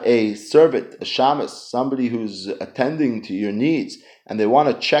have a servant, a shamus, somebody who's attending to your needs, and they want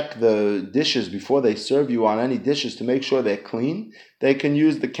to check the dishes before they serve you on any dishes to make sure they're clean, they can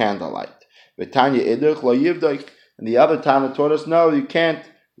use the candlelight. V'tanya idach lo yivdok. And the other Tana taught us, no, you can't.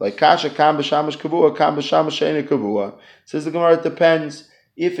 Like kasha kam b'shamish kavua, kam b'shamish she'ena kavua. Says the Gemara, it depends.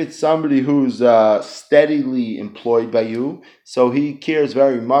 If it's somebody who's steadily employed by you, so he cares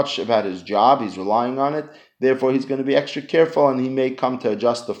very much about his job, he's relying on it, therefore he's going to be extra careful, and he may come to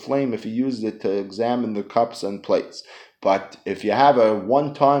adjust the flame if he uses it to examine the cups and plates. But if you have a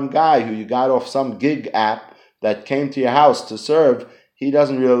one-time guy who you got off some gig app that came to your house to serve, he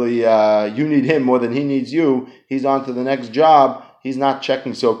doesn't really, you need him more than he needs you, he's on to the next job, he's not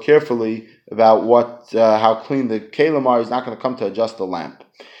checking so carefully about how clean the kalim are. He's not going to come to adjust the lamp.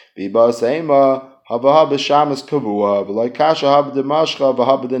 Says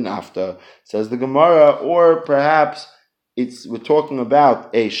the Gemara, or perhaps we're talking about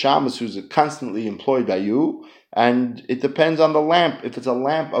a shamus who's constantly employed by you, and it depends on the lamp. If it's a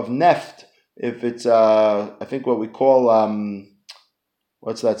lamp of neft, if it's I think what we call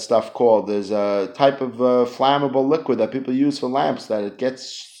what's that stuff called? There's a type of flammable liquid that people use for lamps that it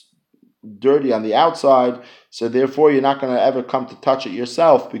gets dirty on the outside, so therefore you're not going to ever come to touch it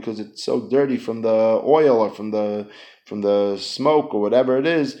yourself because it's so dirty from the oil or from the smoke or whatever it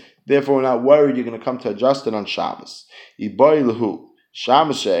is. Therefore, we're not worried you're going to come to adjust it on Shabbos. Says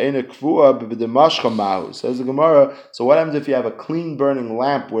the Gemara, so what happens if you have a clean burning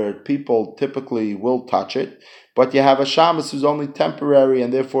lamp where people typically will touch it, but you have a shamus who's only temporary,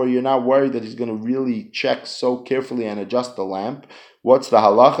 and therefore you're not worried that he's going to really check so carefully and adjust the lamp? What's the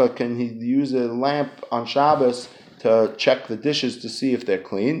halacha? Can he use a lamp on Shabbos to check the dishes to see if they're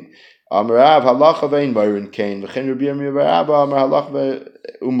clean? Amarav halacha vein mayrin kain. V'chein Rabbi Yirmiyah bar Abba amar halacha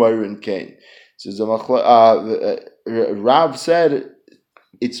u'mayrin kain. So Rav said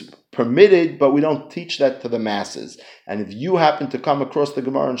it's permitted, but we don't teach that to the masses. And if you happen to come across the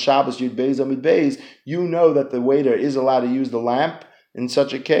Gemara on Shabbos Yud Beis Amid Beis, you know that the waiter is allowed to use the lamp in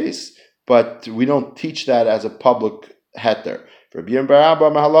such a case, but we don't teach that as a public heter. Rabbi Yirmiyah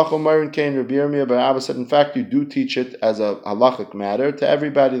bar Abba said, in fact, you do teach it as a halachic matter to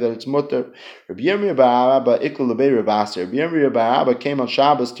everybody that it's mutter. Rabbi Yirmiyah bar Abba iklu lebei Rav Asi. Rabbi Yirmiyah bar Abba came on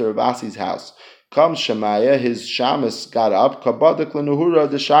Shabbos to Rav Asi's house. Comes Shemaiah, his shamus got up, kabadak lenuhura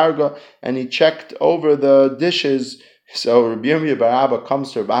desharga, and he checked over the dishes. So Rabbi Yirmiyah bar Abba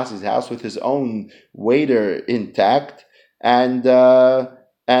comes to Rav Asi's house with his own waiter intact, and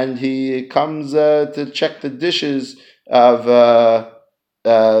he comes to check the dishes of Rav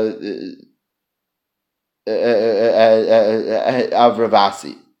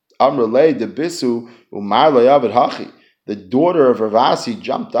Asi. Amrulei de bisu umar le'avid hachi. The daughter of Rav Asi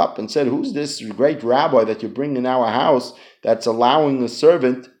jumped up and said, "Who's this great rabbi that you bring in our house that's allowing the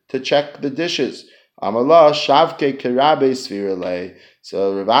servant to check the dishes?" Amalah shavke kerabe svirele.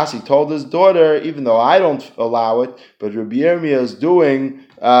 So Rav Asi told his daughter, even though I don't allow it, but Rabbi Yirmiyah is doing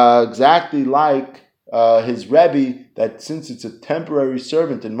exactly like his Rebbe, that since it's a temporary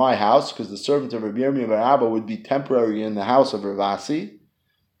servant in my house, because the servant of Rabbi Yirmiyah bar Abba would be temporary in the house of Rav Asi,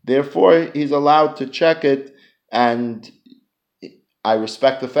 therefore he's allowed to check it, and I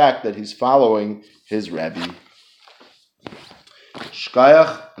respect the fact that he's following his Rebbe.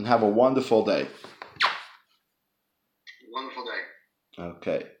 Shkayach, and have a wonderful day. Wonderful day.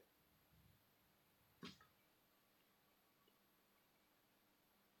 Okay.